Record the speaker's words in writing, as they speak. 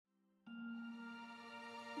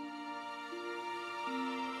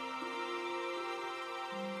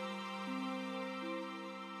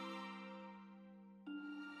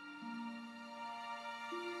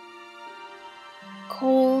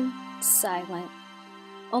silent.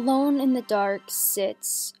 Alone in the dark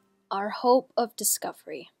sits our hope of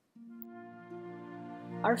discovery,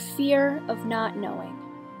 our fear of not knowing,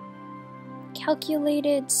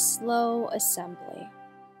 calculated, slow assembly,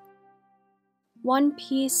 one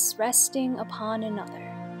piece resting upon another.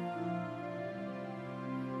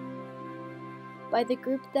 By the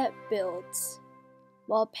group that builds,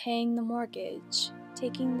 while paying the mortgage,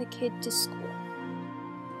 taking the kid to school,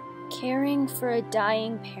 caring for a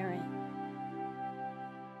dying parent,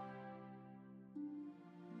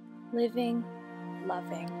 living,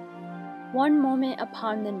 loving, one moment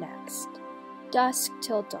upon the next, dusk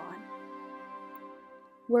till dawn.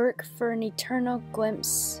 Work for an eternal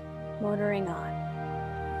glimpse, motoring on.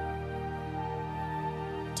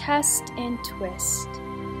 Test and twist.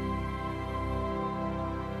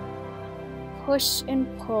 Push and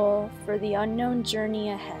pull for the unknown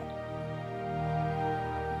journey ahead.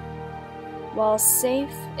 While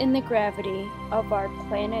safe in the gravity of our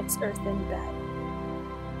planet's earthen bed.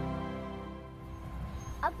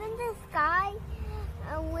 Up in the sky,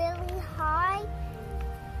 really high,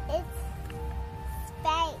 it's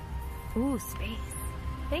space. Ooh, space.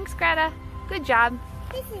 Thanks, Greta. Good job.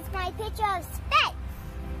 This is my picture of space.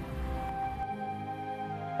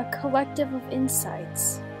 A collective of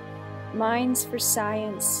insights, minds for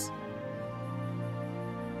science,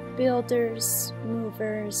 builders,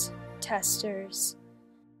 movers, testers,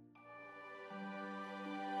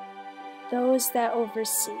 those that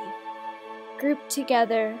oversee, grouped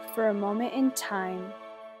together for a moment in time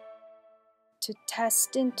to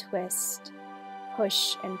test and twist,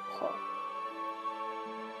 push and pull.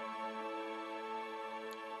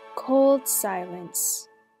 Cold silence,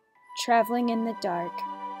 traveling in the dark,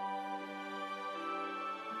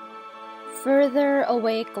 further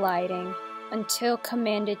away gliding until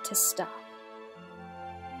commanded to stop.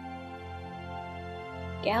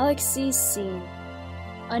 Galaxies seen,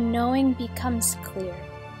 unknowing becomes clear.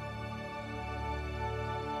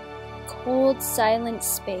 Cold, silent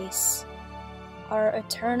space, our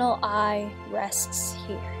eternal eye rests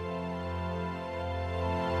here.